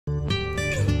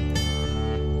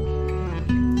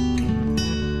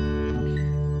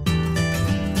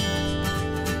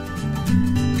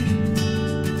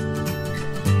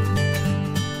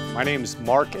My name is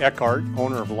Mark Eckhart,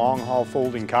 owner of Long Haul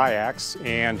Folding Kayaks,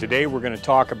 and today we're going to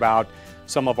talk about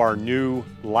some of our new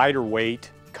lighter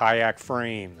weight kayak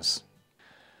frames.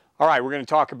 All right, we're going to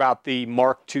talk about the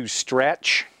Mark II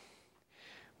Stretch.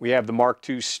 We have the Mark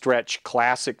II Stretch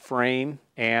Classic frame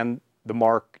and the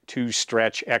Mark II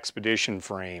Stretch Expedition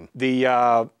frame.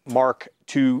 The Mark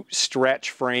II Stretch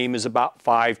frame is about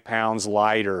 5 pounds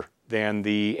lighter than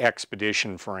the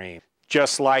Expedition frame.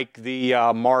 Just like the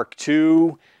Mark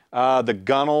II, the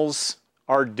gunnels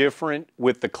are different.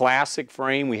 With the Classic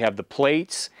frame, we have the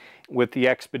plates. With the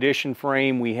Expedition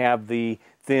frame, we have the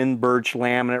thin birch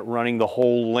laminate running the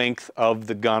whole length of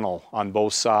the gunnel on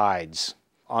both sides.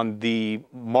 On the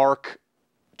Mark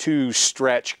II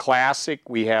Stretch Classic,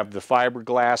 we have the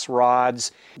fiberglass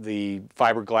rods. The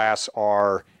fiberglass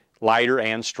are lighter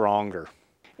and stronger.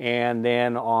 And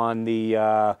then on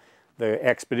the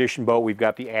Expedition boat, we've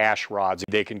got the ash rods.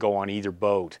 They can go on either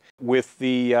boat. With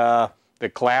the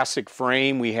Classic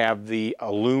frame, we have the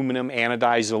aluminum,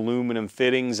 anodized aluminum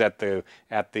fittings at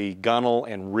the gunnel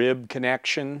and rib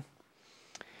connection.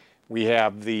 We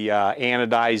have the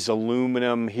anodized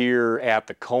aluminum here at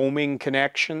the coaming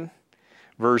connection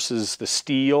versus the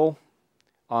steel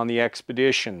on the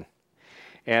Expedition.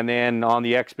 And then on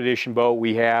the Expedition boat,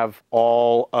 we have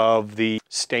all of the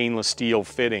stainless steel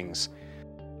fittings.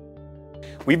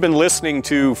 We've been listening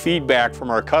to feedback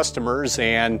from our customers,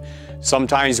 and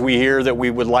sometimes we hear that we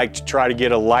would like to try to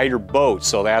get a lighter boat,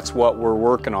 so that's what we're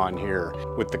working on here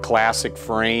with the Classic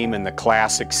frame and the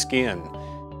Classic skin.